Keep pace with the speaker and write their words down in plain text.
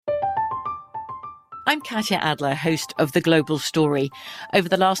I'm Katya Adler, host of The Global Story. Over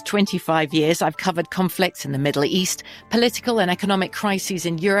the last 25 years, I've covered conflicts in the Middle East, political and economic crises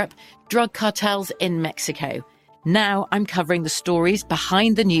in Europe, drug cartels in Mexico. Now I'm covering the stories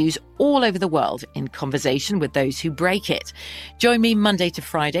behind the news all over the world in conversation with those who break it. Join me Monday to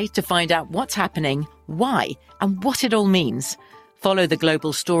Friday to find out what's happening, why, and what it all means. Follow The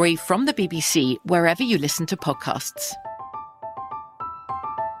Global Story from the BBC wherever you listen to podcasts.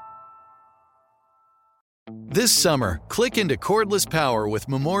 This summer, click into cordless power with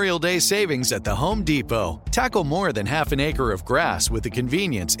Memorial Day savings at the Home Depot. Tackle more than half an acre of grass with the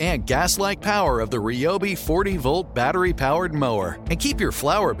convenience and gas-like power of the Ryobi 40-volt battery-powered mower. And keep your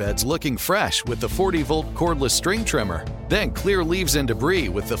flower beds looking fresh with the 40-volt cordless string trimmer. Then clear leaves and debris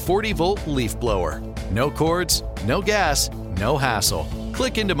with the 40-volt leaf blower. No cords, no gas, no hassle.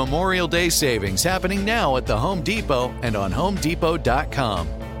 Click into Memorial Day savings happening now at the Home Depot and on HomeDepot.com.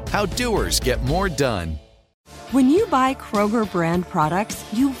 How doers get more done. When you buy Kroger brand products,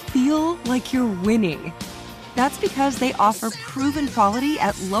 you feel like you're winning. That's because they offer proven quality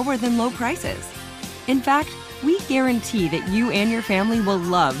at lower than low prices. In fact, we guarantee that you and your family will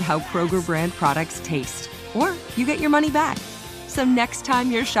love how Kroger brand products taste, or you get your money back. So next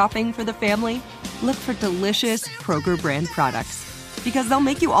time you're shopping for the family, look for delicious Kroger brand products, because they'll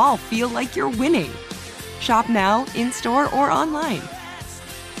make you all feel like you're winning. Shop now, in-store, or online.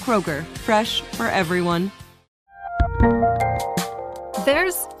 Kroger, fresh for everyone.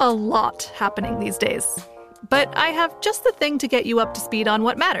 There's a lot happening these days, but I have just the thing to get you up to speed on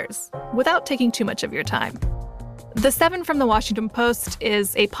what matters without taking too much of your time. The 7 from the Washington Post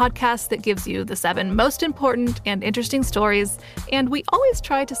is a podcast that gives you the 7 most important and interesting stories, and we always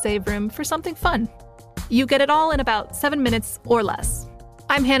try to save room for something fun. You get it all in about 7 minutes or less.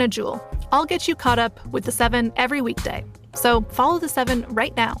 I'm Hannah Jewell. I'll get you caught up with the 7 every weekday. So follow the 7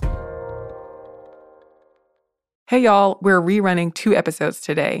 right now. Hey y'all, we're rerunning 2 episodes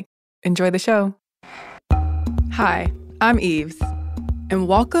today. Enjoy the show. Hi, I'm Eves, and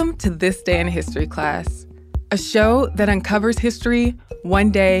welcome to This Day in History class, a show that uncovers history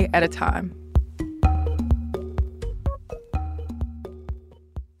one day at a time.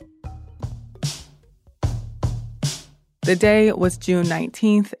 The day was June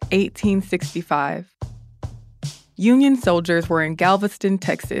 19th, 1865. Union soldiers were in Galveston,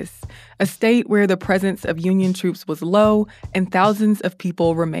 Texas, a state where the presence of Union troops was low and thousands of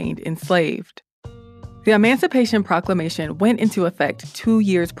people remained enslaved. The Emancipation Proclamation went into effect 2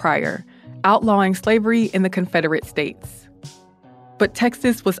 years prior, outlawing slavery in the Confederate States. But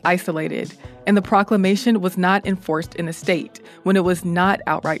Texas was isolated, and the proclamation was not enforced in the state when it was not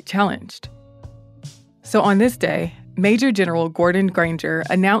outright challenged. So on this day, Major General Gordon Granger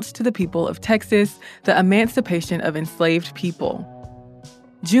announced to the people of Texas the emancipation of enslaved people.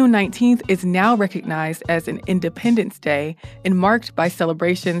 June 19th is now recognized as an Independence Day and marked by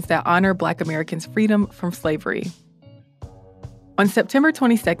celebrations that honor Black Americans' freedom from slavery. On September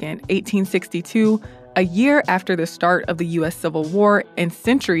 22nd, 1862, a year after the start of the U.S. Civil War and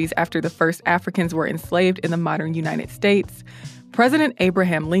centuries after the first Africans were enslaved in the modern United States, President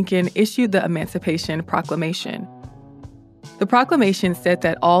Abraham Lincoln issued the Emancipation Proclamation. The proclamation said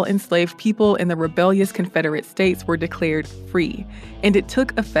that all enslaved people in the rebellious Confederate States were declared free, and it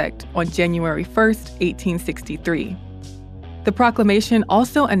took effect on January 1st, 1863. The proclamation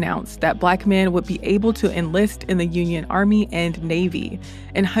also announced that Black men would be able to enlist in the Union Army and Navy,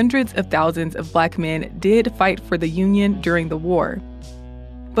 and hundreds of thousands of Black men did fight for the Union during the war.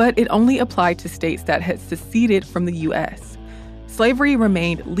 But it only applied to states that had seceded from the U.S. Slavery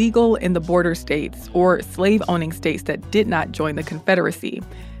remained legal in the border states, or slave-owning states that did not join the Confederacy,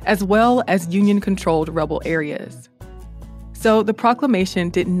 as well as Union-controlled rebel areas. So the proclamation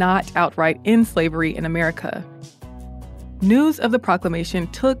did not outright end slavery in America. News of the proclamation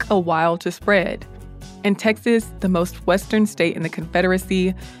took a while to spread, and Texas, the most western state in the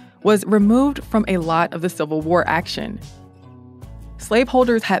Confederacy, was removed from a lot of the Civil War action.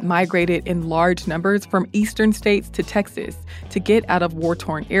 Slaveholders had migrated in large numbers from eastern states to Texas to get out of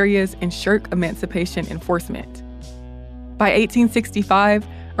war-torn areas and shirk emancipation enforcement. By 1865,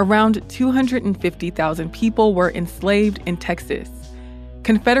 around 250,000 people were enslaved in Texas.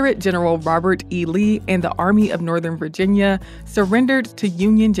 Confederate General Robert E. Lee and the Army of Northern Virginia surrendered to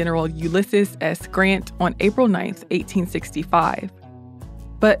Union General Ulysses S. Grant on April 9, 1865.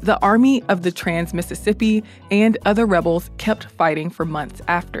 But the Army of the Trans-Mississippi and other rebels kept fighting for months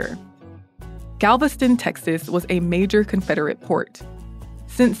after. Galveston, Texas was a major Confederate port.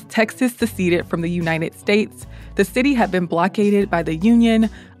 Since Texas seceded from the United States, the city had been blockaded by the Union,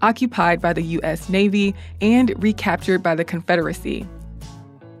 occupied by the U.S. Navy, and recaptured by the Confederacy.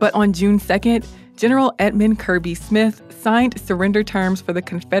 But on June 2nd, General Edmund Kirby Smith signed surrender terms for the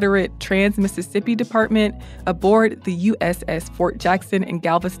Confederate Trans-Mississippi Department aboard the USS Fort Jackson in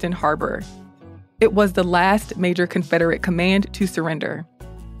Galveston Harbor. It was the last major Confederate command to surrender.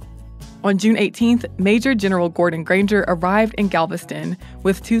 On June 18th, Major General Gordon Granger arrived in Galveston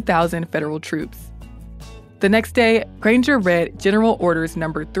with 2,000 federal troops. The next day, Granger read General Orders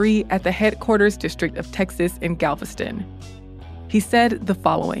No. 3 at the Headquarters District of Texas in Galveston. He said the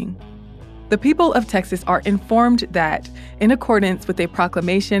following: "The people of Texas are informed that, in accordance with a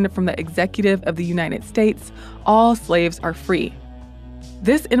proclamation from the Executive of the United States, all slaves are free.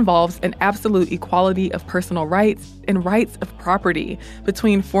 This involves an absolute equality of personal rights and rights of property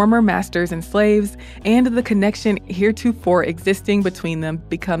between former masters and slaves, and the connection heretofore existing between them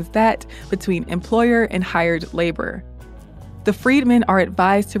becomes that between employer and hired labor. The freedmen are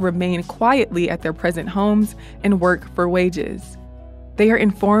advised to remain quietly at their present homes and work for wages. They are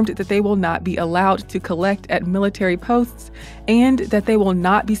informed that they will not be allowed to collect at military posts and that they will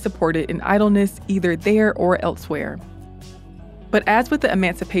not be supported in idleness either there or elsewhere." But as with the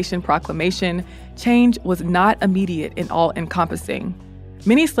Emancipation Proclamation, change was not immediate and all-encompassing.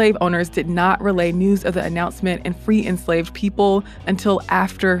 Many slave owners did not relay news of the announcement and free enslaved people until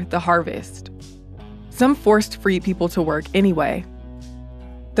after the harvest. Some forced free people to work anyway.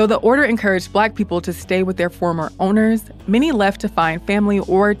 Though the order encouraged Black people to stay with their former owners, many left to find family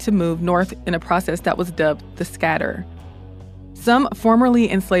or to move north in a process that was dubbed the scatter. Some formerly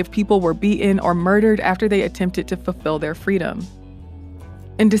enslaved people were beaten or murdered after they attempted to fulfill their freedom.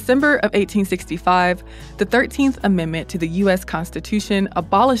 In December of 1865, the 13th Amendment to the U.S. Constitution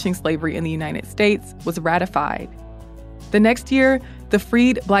abolishing slavery in the United States was ratified. The next year, the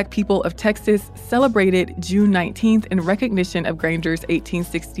freed Black people of Texas celebrated June 19th in recognition of Granger's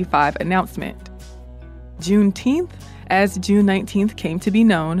 1865 announcement. Juneteenth, as June 19th came to be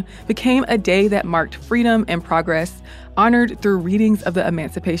known, became a day that marked freedom and progress, honored through readings of the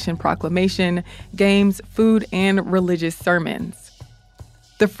Emancipation Proclamation, games, food, and religious sermons.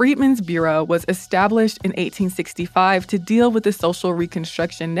 The Freedmen's Bureau was established in 1865 to deal with the social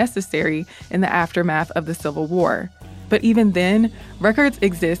reconstruction necessary in the aftermath of the Civil War. But even then, records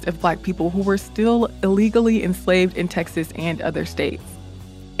exist of Black people who were still illegally enslaved in Texas and other states.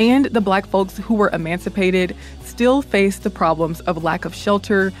 And the Black folks who were emancipated still faced the problems of lack of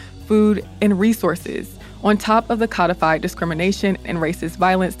shelter, food, and resources, on top of the codified discrimination and racist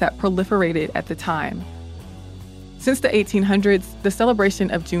violence that proliferated at the time. Since the 1800s, the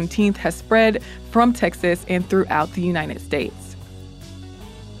celebration of Juneteenth has spread from Texas and throughout the United States.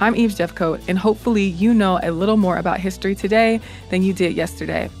 I'm Eve Jeffcoat, and hopefully you know a little more about history today than you did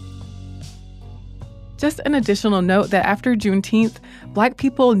yesterday. Just an additional note that after Juneteenth, Black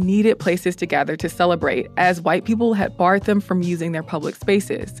people needed places to gather to celebrate, as white people had barred them from using their public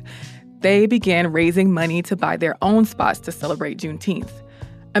spaces. They began raising money to buy their own spots to celebrate Juneteenth.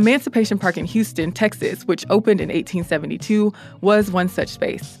 Emancipation Park in Houston, Texas, which opened in 1872, was one such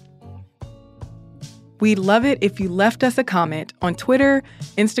space. We'd love it if you left us a comment on Twitter,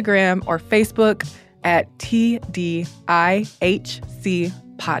 Instagram, or Facebook at TDIHC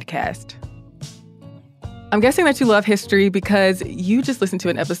Podcast. I'm guessing that you love history because you just listened to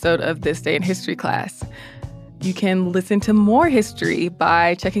an episode of This Day in History class. You can listen to more history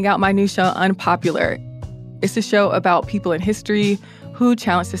by checking out my new show, Unpopular. It's a show about people in history who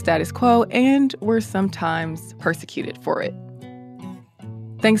challenged the status quo and were sometimes persecuted for it.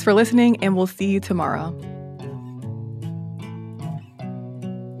 Thanks for listening, and we'll see you tomorrow.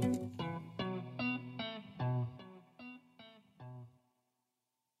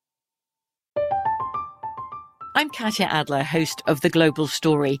 I'm Katya Adler, host of The Global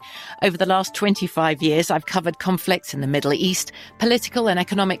Story. Over the last 25 years, I've covered conflicts in the Middle East, political and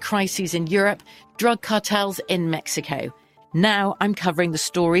economic crises in Europe, drug cartels in Mexico. Now I'm covering the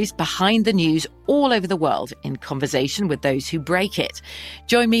stories behind the news all over the world in conversation with those who break it.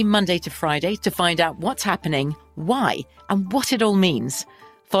 Join me Monday to Friday to find out what's happening, why, and what it all means.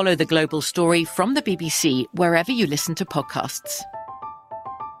 Follow The Global Story from the BBC wherever you listen to podcasts.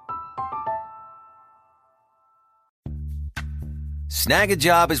 Snag a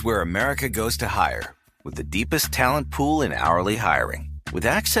Job is where America goes to hire, with the deepest talent pool in hourly hiring. With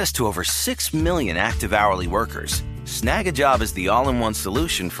access to over 6 million active hourly workers, Snag a Job is the all-in-one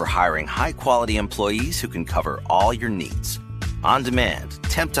solution for hiring high-quality employees who can cover all your needs. On demand,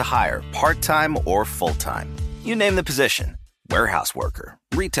 temp to hire, part-time or full-time. You name the position. Warehouse worker,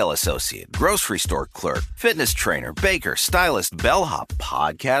 retail associate, grocery store clerk, fitness trainer, baker, stylist, bellhop,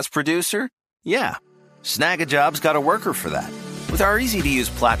 podcast producer. Yeah, Snag a Job's got a worker for that. With our easy-to-use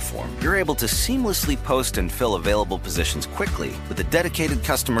platform, you're able to seamlessly post and fill available positions quickly with a dedicated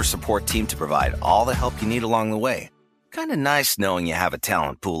customer support team to provide all the help you need along the way. Kind of nice knowing you have a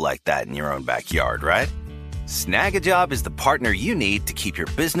talent pool like that in your own backyard, right? Snagajob is the partner you need to keep your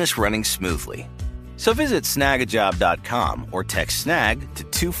business running smoothly. So visit snagajob.com or text snag to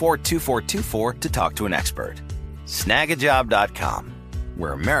 242424 to talk to an expert. Snagajob.com,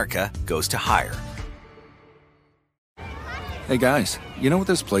 where America goes to hire. Hey guys, you know what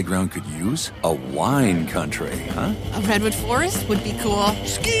this playground could use? A wine country, huh? A redwood forest would be cool.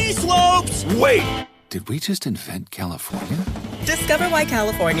 Ski slopes! Wait! Did we just invent California? Discover why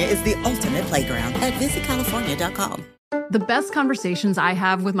California is the ultimate playground at visitcalifornia.com. The best conversations I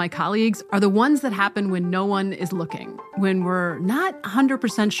have with my colleagues are the ones that happen when no one is looking, when we're not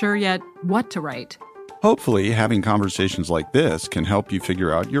 100% sure yet what to write. Hopefully, having conversations like this can help you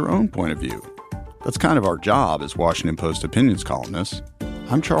figure out your own point of view. That's kind of our job as Washington Post opinions columnists.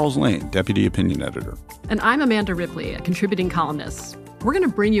 I'm Charles Lane, Deputy Opinion Editor. And I'm Amanda Ripley, a contributing columnist. We're going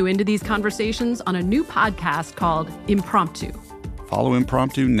to bring you into these conversations on a new podcast called Impromptu. Follow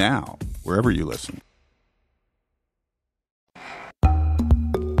Impromptu now, wherever you listen.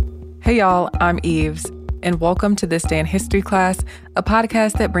 Hey y'all, I'm Eves, and welcome to This Day in History Class, a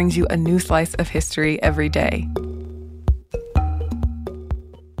podcast that brings you a new slice of history every day.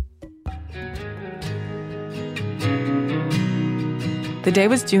 The day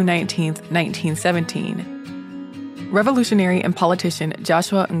was June 19th, 1917. Revolutionary and politician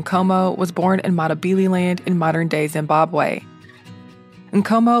Joshua Nkomo was born in Matabeleland in modern-day Zimbabwe.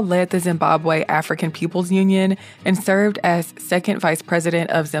 Nkomo led the Zimbabwe African People's Union and served as second vice president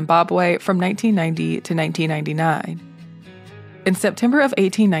of Zimbabwe from 1990 to 1999. In September of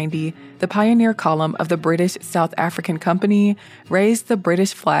 1890, the pioneer column of the British South African Company raised the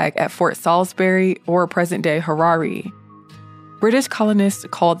British flag at Fort Salisbury, or present-day Harare. British colonists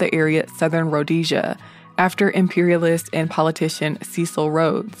called the area Southern Rhodesia, after imperialist and politician Cecil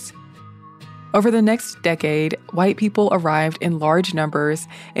Rhodes. Over the next decade, white people arrived in large numbers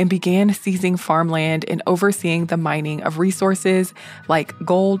and began seizing farmland and overseeing the mining of resources like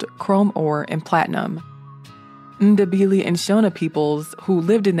gold, chrome ore, and platinum. Ndebele and Shona peoples who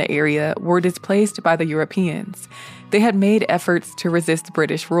lived in the area were displaced by the Europeans. They had made efforts to resist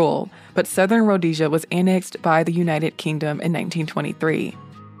British rule, but Southern Rhodesia was annexed by the United Kingdom in 1923.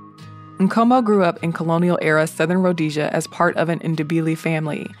 Nkomo grew up in colonial-era Southern Rhodesia as part of an Ndebele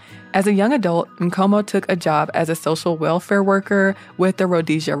family. As a young adult, Nkomo took a job as a social welfare worker with the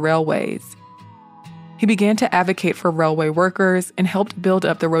Rhodesia Railways. He began to advocate for railway workers and helped build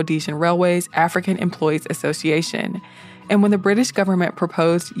up the Rhodesian Railways African Employees Association. And when the British government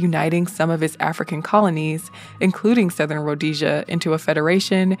proposed uniting some of its African colonies, including Southern Rhodesia, into a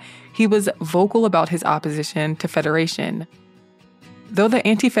federation, he was vocal about his opposition to federation. Though the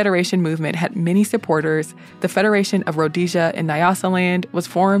anti-federation movement had many supporters, the Federation of Rhodesia and Nyasaland was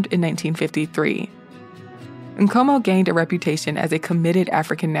formed in 1953. Nkomo gained a reputation as a committed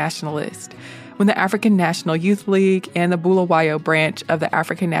African nationalist. When the African National Youth League and the Bulawayo branch of the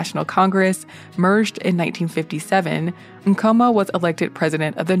African National Congress merged in 1957, Nkomo was elected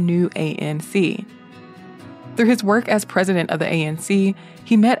president of the new ANC. Through his work as president of the ANC,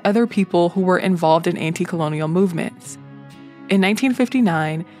 he met other people who were involved in anti-colonial movements. In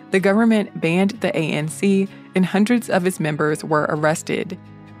 1959, the government banned the ANC and hundreds of its members were arrested.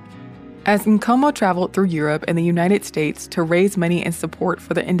 As Nkomo traveled through Europe and the United States to raise money and support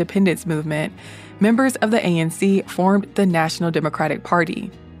for the independence movement, members of the ANC formed the National Democratic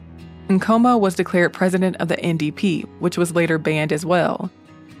Party. Nkomo was declared president of the NDP, which was later banned as well.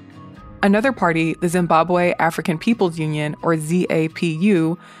 Another party, the Zimbabwe African People's Union, or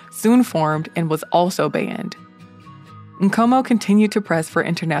ZAPU, soon formed and was also banned. Nkomo continued to press for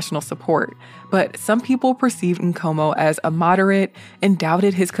international support, but some people perceived Nkomo as a moderate and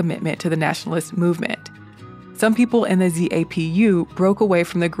doubted his commitment to the nationalist movement. Some people in the ZAPU broke away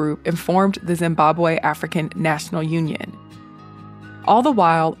from the group and formed the Zimbabwe African National Union. All the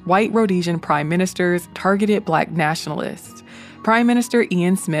while, white Rhodesian prime ministers targeted black nationalists. Prime Minister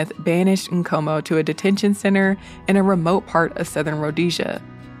Ian Smith banished Nkomo to a detention center in a remote part of southern Rhodesia.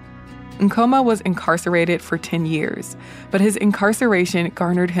 Nkomo was incarcerated for 10 years, but his incarceration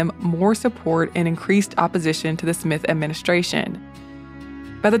garnered him more support and increased opposition to the Smith administration.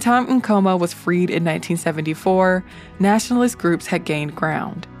 By the time Nkomo was freed in 1974, nationalist groups had gained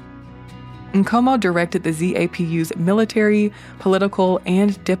ground. Nkomo directed the ZAPU's military, political,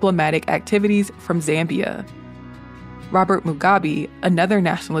 and diplomatic activities from Zambia. Robert Mugabe, another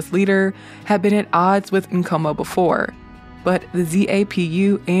nationalist leader, had been at odds with Nkomo before. but the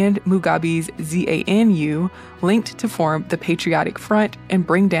ZAPU and Mugabe's ZANU linked to form the Patriotic Front and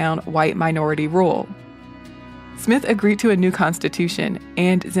bring down white minority rule. Smith agreed to a new constitution,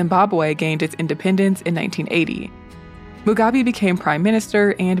 and Zimbabwe gained its independence in 1980. Mugabe became prime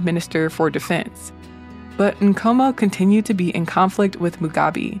minister and minister for defense. But Nkomo continued to be in conflict with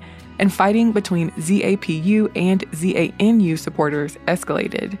Mugabe, and fighting between ZAPU and ZANU supporters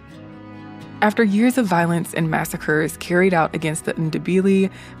escalated. After years of violence and massacres carried out against the Ndebele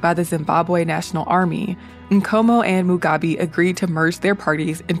by the Zimbabwe National Army, Nkomo and Mugabe agreed to merge their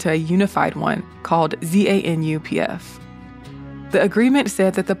parties into a unified one called ZANU-PF. The agreement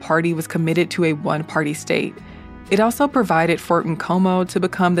said that the party was committed to a one-party state. It also provided for Nkomo to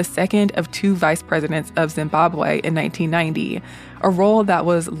become the second of two vice presidents of Zimbabwe in 1990, a role that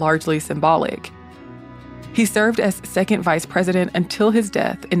was largely symbolic. He served as second vice president until his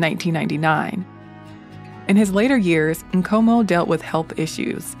death in 1999. In his later years, Nkomo dealt with health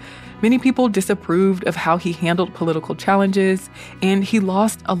issues. Many people disapproved of how he handled political challenges, and he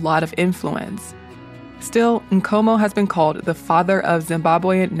lost a lot of influence. Still, Nkomo has been called the father of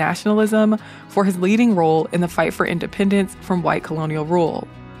Zimbabwean nationalism for his leading role in the fight for independence from white colonial rule.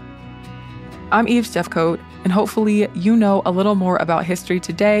 I'm Eve Jeffcoat, and hopefully you know a little more about history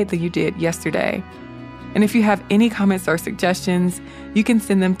today than you did yesterday. And if you have any comments or suggestions, you can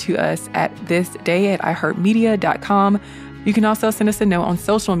send them to us at thisday@iheartmedia.com. You can also send us a note on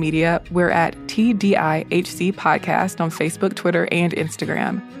social media. We're at TDIHC Podcast on Facebook, Twitter, and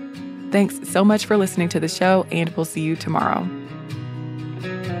Instagram. Thanks so much for listening to the show, and we'll see you tomorrow.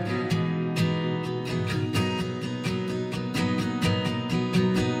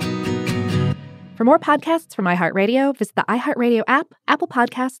 For more podcasts from iHeartRadio, visit the iHeartRadio app, Apple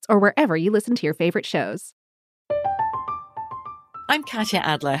Podcasts, or wherever you listen to your favorite shows. I'm Katya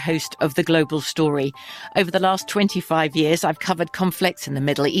Adler, host of The Global Story. Over the last 25 years, I've covered conflicts in the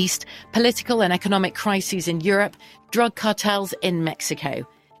Middle East, political and economic crises in Europe, drug cartels in Mexico.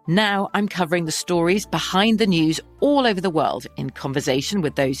 Now I'm covering the stories behind the news all over the world in conversation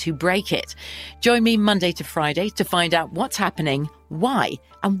with those who break it. Join me Monday to Friday to find out what's happening, why,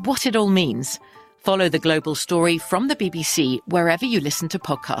 and what it all means. Follow The Global Story from the BBC wherever you listen to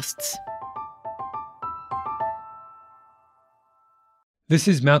podcasts. This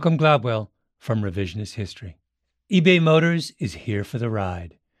is Malcolm Gladwell from Revisionist History. eBay Motors is here for the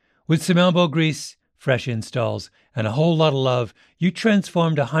ride. With some elbow grease, fresh installs, and a whole lot of love, you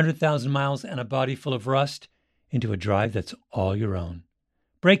transformed 100,000 miles and a body full of rust into a drive that's all your own.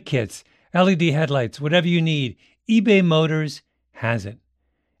 Brake kits, LED headlights, whatever you need, eBay Motors has it.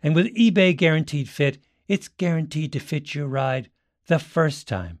 And with eBay Guaranteed Fit, it's guaranteed to fit your ride the first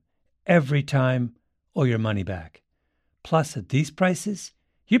time, every time, or your money back. Plus, at these prices,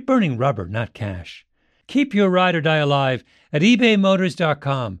 you're burning rubber, not cash. Keep your ride or die alive at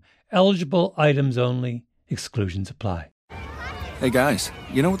ebaymotors.com. Eligible items only. Exclusions apply. Hey guys,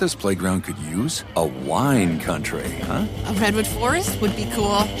 you know what this playground could use? A wine country, huh? A redwood forest would be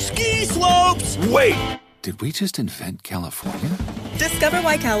cool. Ski slopes! Wait! Did we just invent California? Discover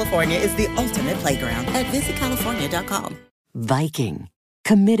why California is the ultimate playground at visitcalifornia.com. Viking,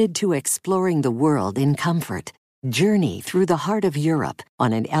 committed to exploring the world in comfort. Journey through the heart of Europe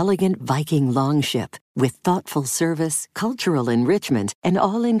on an elegant Viking longship with thoughtful service, cultural enrichment, and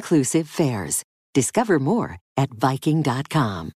all-inclusive fares. Discover more at Viking.com.